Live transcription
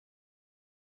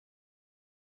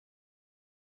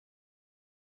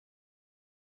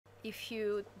if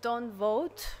you don't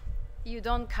vote, you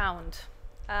don't count.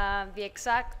 The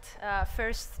exact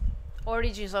first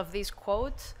origins of this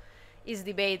quote is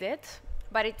debated,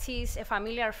 but it is a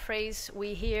familiar phrase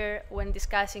we hear when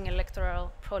discussing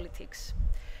electoral politics.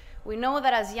 We know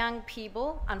that as young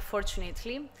people,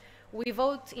 unfortunately, we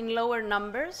vote in lower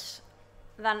numbers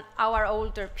than our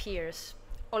older peers.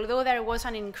 Although there was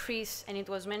an increase, and it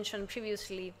was mentioned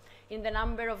previously, in the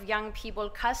number of young people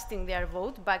casting their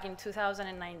vote back in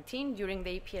 2019 during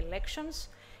the EP elections,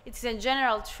 it's a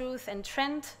general truth and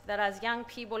trend that as young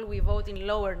people we vote in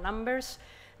lower numbers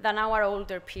than our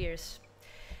older peers.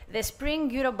 The spring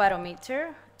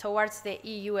Eurobarometer towards the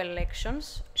EU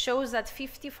elections shows that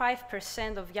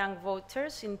 55% of young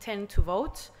voters intend to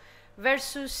vote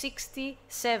versus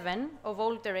 67% of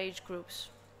older age groups.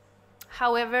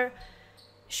 However,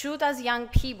 should as young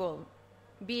people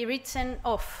be written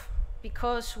off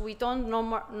because we don't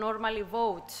normally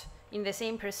vote in the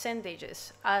same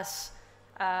percentages as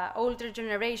older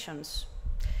generations?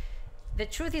 The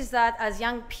truth is that as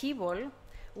young people,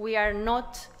 we are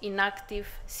not inactive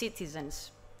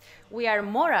citizens. We are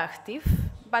more active,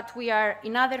 but we are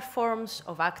in other forms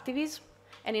of activism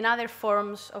and in other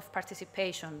forms of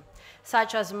participation,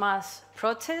 such as mass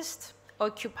protest,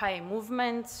 Occupy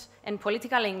movements, and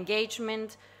political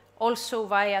engagement, also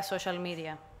via social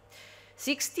media.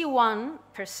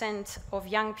 61% of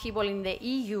young people in the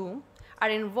EU are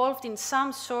involved in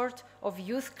some sort of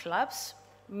youth clubs.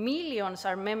 Millions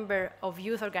are members of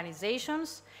youth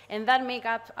organizations, and that make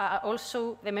up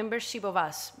also the membership of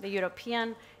us, the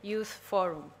European Youth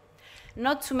Forum.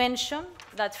 Not to mention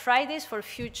that Fridays for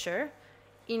Future,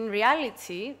 in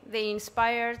reality, they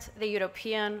inspired the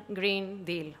European Green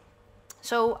Deal.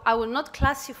 So I will not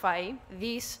classify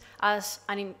this as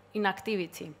an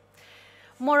inactivity.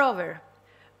 Moreover,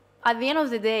 at the end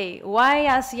of the day, why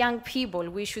as young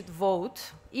people we should vote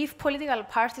if political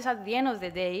parties at the end of the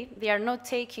day, they are not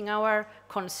taking our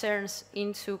concerns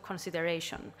into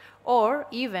consideration or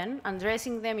even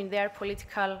addressing them in their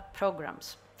political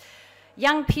programs?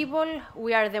 Young people,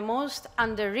 we are the most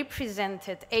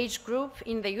underrepresented age group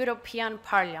in the European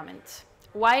Parliament.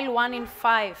 While 1 in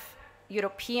 5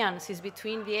 Europeans is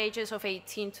between the ages of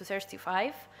 18 to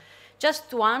 35,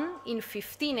 just 1 in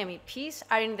 15 MEPs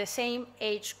are in the same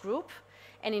age group.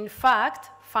 And in fact,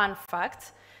 fun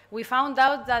fact, we found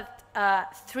out that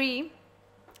that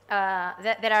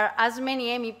there are as many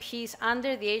MEPs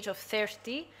under the age of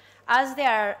 30 as there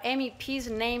are MEPs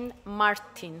named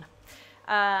Martin.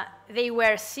 They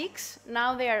were 6,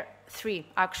 now they are 3,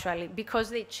 actually, because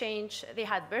they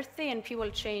had birthday and people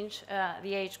change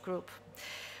the age group.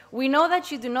 We know that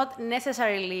you do not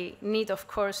necessarily need, of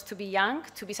course, to be young,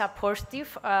 to be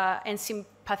supportive and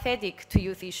sympathetic to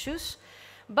youth issues.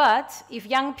 But if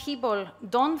young people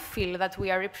don't feel that we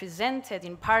are represented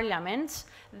in parliaments,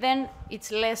 then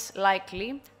it's less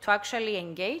likely to actually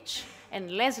engage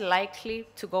and less likely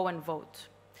to go and vote.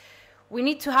 We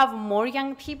need to have more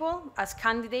young people as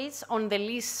candidates on the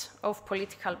list of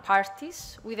political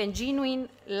parties with a genuine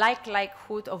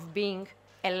likelihood of being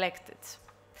elected.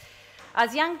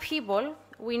 As young people,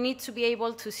 we need to be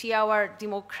able to see our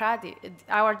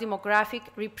demographic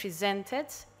represented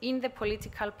in the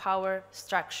political power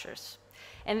structures.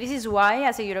 And this is why,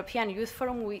 as a European Youth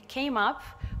Forum, we came up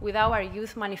with our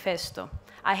Youth Manifesto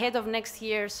ahead of next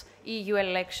year's EU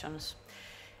elections.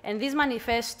 And this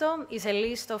manifesto is a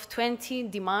list of 20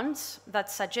 demands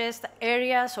that suggest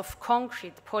areas of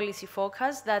concrete policy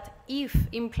focus that, if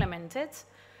implemented,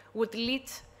 would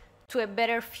lead to a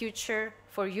better future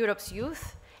for Europe's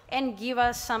youth and give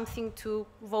us something to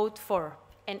vote for,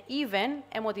 and even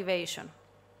a motivation.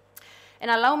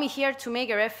 And allow me here to make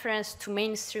a reference to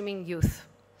mainstreaming youth.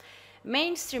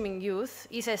 Mainstreaming youth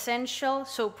is essential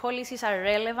so policies are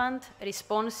relevant,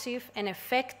 responsive, and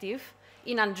effective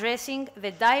in addressing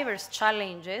the diverse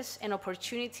challenges and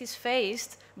opportunities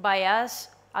faced by us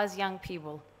as young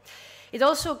people. It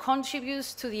also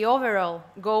contributes to the overall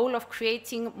goal of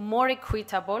creating more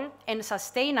equitable and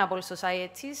sustainable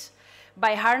societies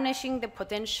by harnessing the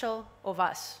potential of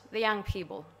us, the young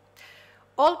people.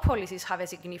 All policies have a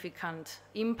significant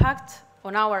impact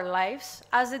on our lives,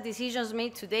 as the decisions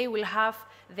made today will have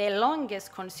the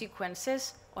longest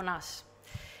consequences on us.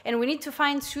 And we need to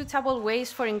find suitable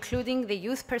ways for including the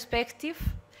youth perspective,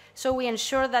 so we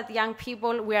ensure that young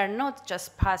people, we are not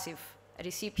just passive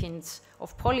recipients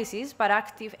of policies, but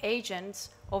active agents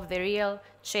of the real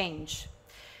change.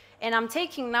 And I'm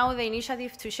taking now the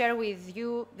initiative to share with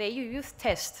you the EU Youth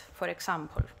Test, for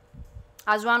example,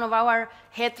 as one of our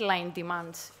headline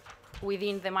demands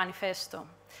within the manifesto.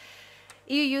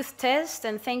 EU Youth Test,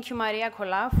 and thank you, Maria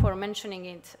Cola, for mentioning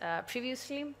it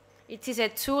previously, It is a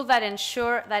tool that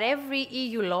ensures that every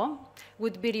EU law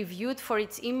would be reviewed for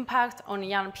its impact on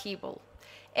young people.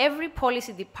 Every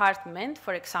policy department,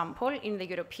 for example, in the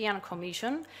European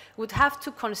Commission, would have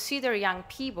to consider young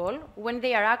people when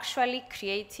they are actually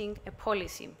creating a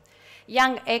policy.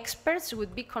 Young experts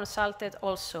would be consulted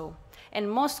also. And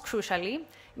most crucially,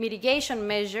 mitigation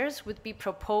measures would be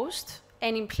proposed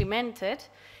and implemented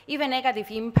if a negative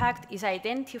impact is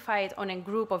identified on a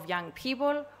group of young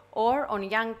people or on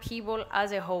young people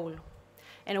as a whole.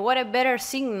 And what a better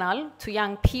signal to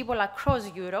young people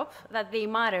across Europe that they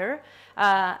matter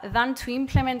than to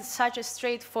implement such a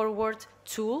straightforward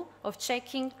tool of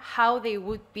checking how they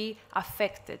would be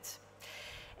affected.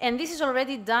 And this is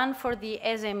already done for the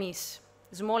SMEs,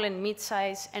 small and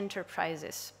mid-sized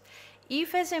enterprises.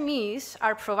 If SMEs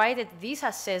are provided this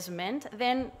assessment,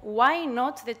 then why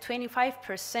not the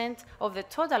 25% of the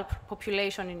total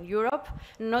population in Europe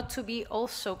not to be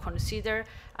also considered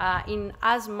in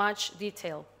as much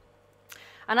detail?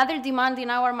 Another demand in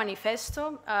our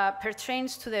manifesto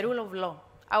pertains to the rule of law,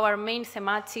 our main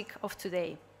thematic of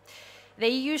today. The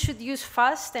EU should use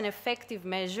fast and effective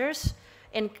measures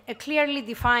and a clearly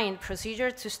defined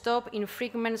procedure to stop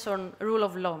infringements on rule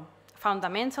of law,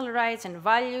 fundamental rights and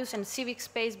values, and civic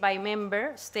space by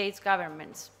member states'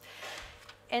 governments.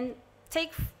 And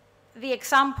take the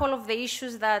example of the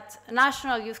issues that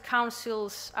national youth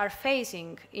councils are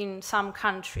facing in some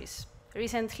countries,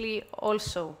 recently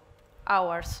also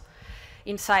ours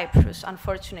in Cyprus,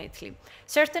 unfortunately.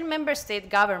 Certain member state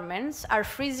governments are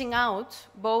freezing out,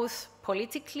 both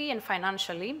politically and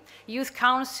financially, youth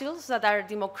councils that are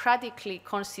democratically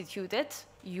constituted,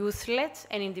 youth-led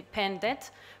and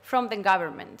independent from the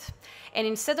government. And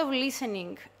instead of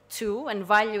listening to and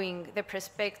valuing the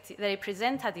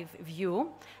representative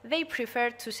view, they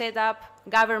prefer to set up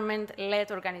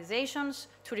government-led organizations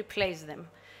to replace them.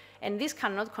 And this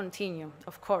cannot continue,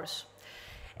 of course.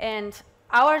 And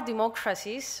our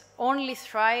democracies only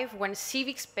thrive when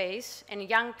civic space and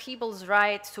young people's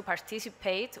right to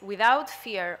participate without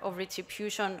fear of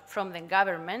retribution from the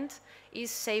government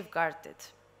is safeguarded.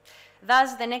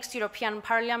 Thus, the next European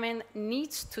Parliament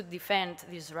needs to defend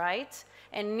this right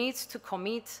and needs to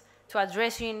commit to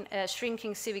addressing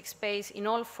shrinking civic space in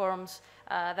all forms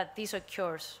that this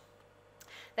occurs.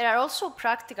 There are also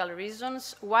practical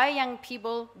reasons why young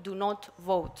people do not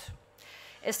vote.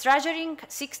 A staggering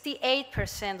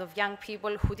 68% of young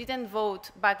people who didn't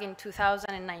vote back in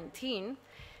 2019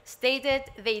 stated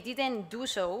they didn't do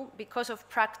so because of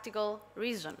practical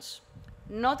reasons,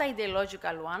 not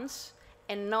ideological ones,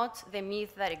 and not the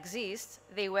myth that exists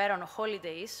they were on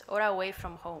holidays or away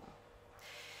from home.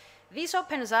 This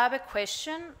opens up a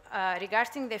question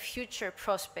regarding the future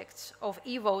prospects of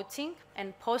e-voting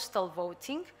and postal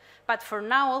voting, but for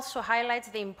now also highlights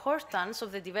the importance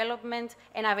of the development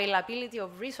and availability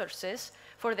of resources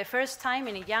for the first time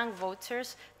in young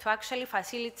voters to actually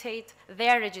facilitate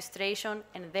their registration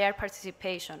and their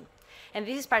participation. And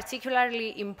this is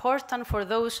particularly important for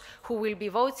those who will be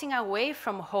voting away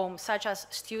from home, such as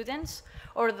students,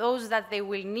 or those that they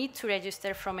will need to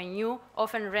register from a new,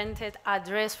 often rented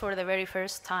address for the very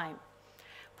first time.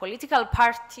 Political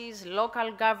parties,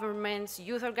 local governments,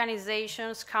 youth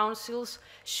organizations, councils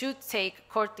should take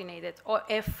coordinated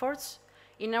efforts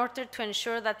in order to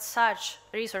ensure that such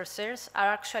resources are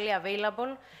actually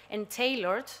available and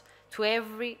tailored to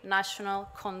every national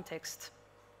context.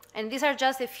 And these are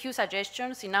just a few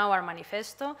suggestions in our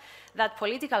manifesto that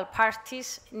political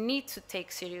parties need to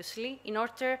take seriously in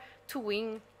order to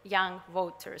win young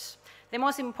voters. The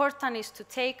most important is to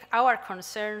take our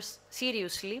concerns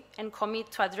seriously and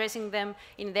commit to addressing them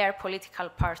in their political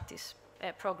parties'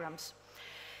 programs.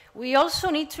 We also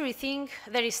need to rethink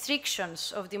the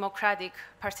restrictions of democratic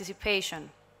participation.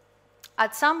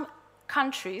 At some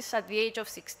countries, at the age of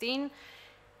 16,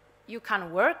 you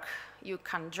can work, you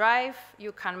can drive,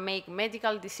 you can make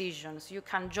medical decisions, you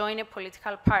can join a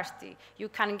political party, you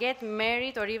can get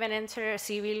married or even enter a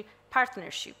civil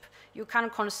partnership, you can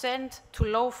consent to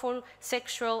lawful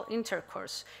sexual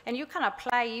intercourse, and you can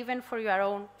apply even for your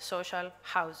own social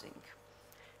housing.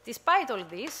 Despite all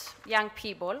this, young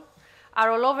people are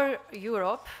all over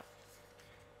Europe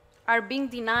are being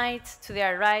denied to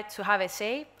their right to have a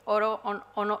say or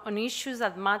on issues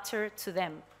that matter to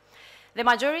them. The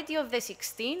majority of the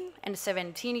 16 and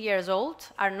 17 years old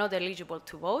are not eligible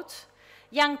to vote.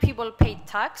 Young people pay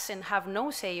tax and have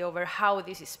no say over how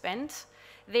this is spent.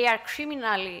 They are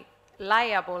criminally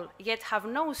liable, yet have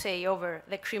no say over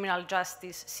the criminal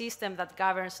justice system that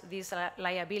governs this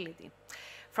liability.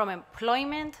 From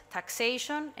employment,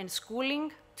 taxation, and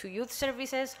schooling to youth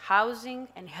services, housing,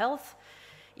 and health,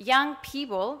 young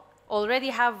people already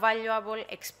have valuable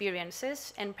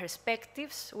experiences and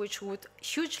perspectives which would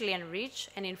hugely enrich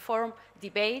and inform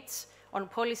debates on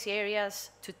policy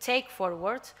areas to take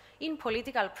forward in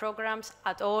political programs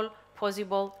at all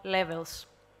possible levels.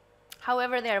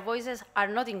 However, their voices are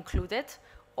not included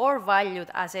or valued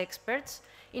as experts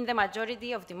in the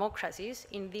majority of democracies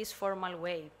in this formal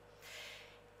way.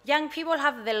 Young people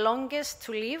have the longest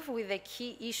to live with the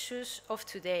key issues of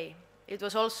today. It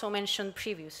was also mentioned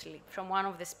previously from one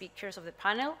of the speakers of the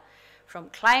panel, from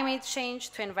climate change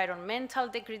to environmental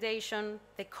degradation,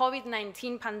 the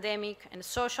COVID-19 pandemic, and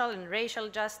social and racial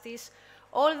justice.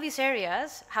 All these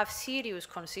areas have serious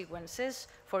consequences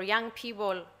for young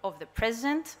people of the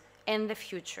present and the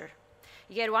future.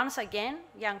 Yet once again,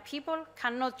 young people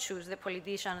cannot choose the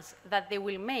politicians that they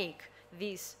will make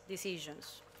these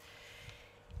decisions.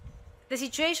 The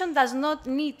situation does not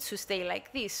need to stay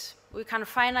like this. We can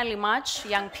finally match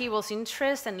young people's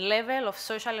interest and level of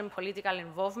social and political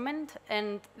involvement,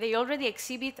 and they already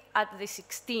exhibit at the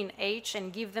 16 age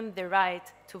and give them the right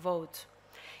to vote.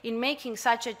 In making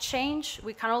such a change,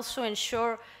 we can also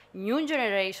ensure new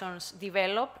generations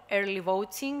develop early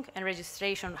voting and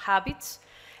registration habits.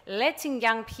 Letting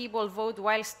young people vote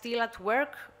while still at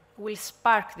work will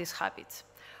spark this habit,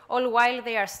 all while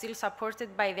they are still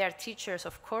supported by their teachers,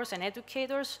 of course, and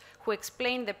educators who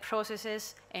explain the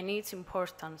processes and its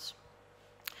importance.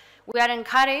 We are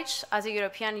encouraged as a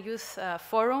European Youth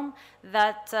Forum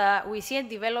that we see a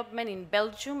development in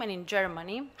Belgium and in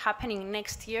Germany happening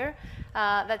next year,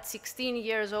 that 16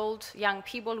 years old young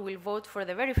people will vote for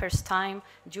the very first time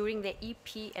during the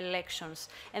EP elections.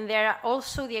 And there are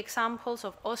also the examples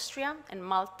of Austria and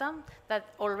Malta that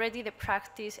already the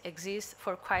practice exists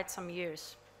for quite some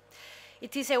years.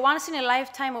 It is a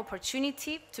once-in-a-lifetime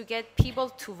opportunity to get people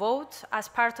to vote as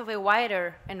part of a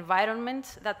wider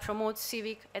environment that promotes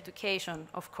civic education,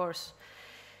 of course.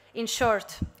 In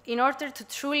short, in order to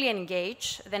truly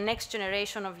engage the next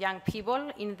generation of young people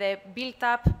in the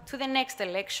build-up to the next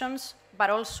elections,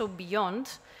 but also beyond,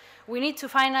 we need to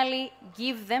finally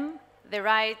give them the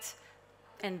right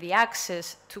and the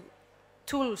access to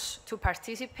tools to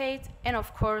participate and,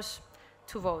 of course,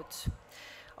 to vote.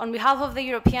 On behalf of the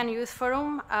European Youth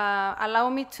Forum, allow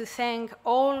me to thank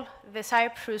all the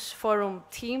Cyprus Forum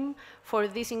team for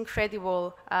this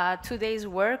incredible 2 days'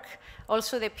 work,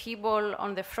 also the people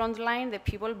on the front line, the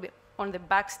people on the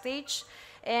backstage.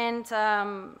 And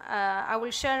I will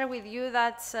share with you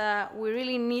that we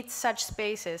really need such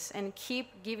spaces, and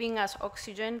keep giving us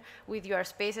oxygen with your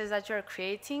spaces that you are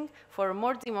creating for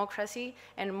more democracy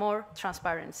and more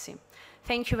transparency.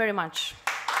 Thank you very much.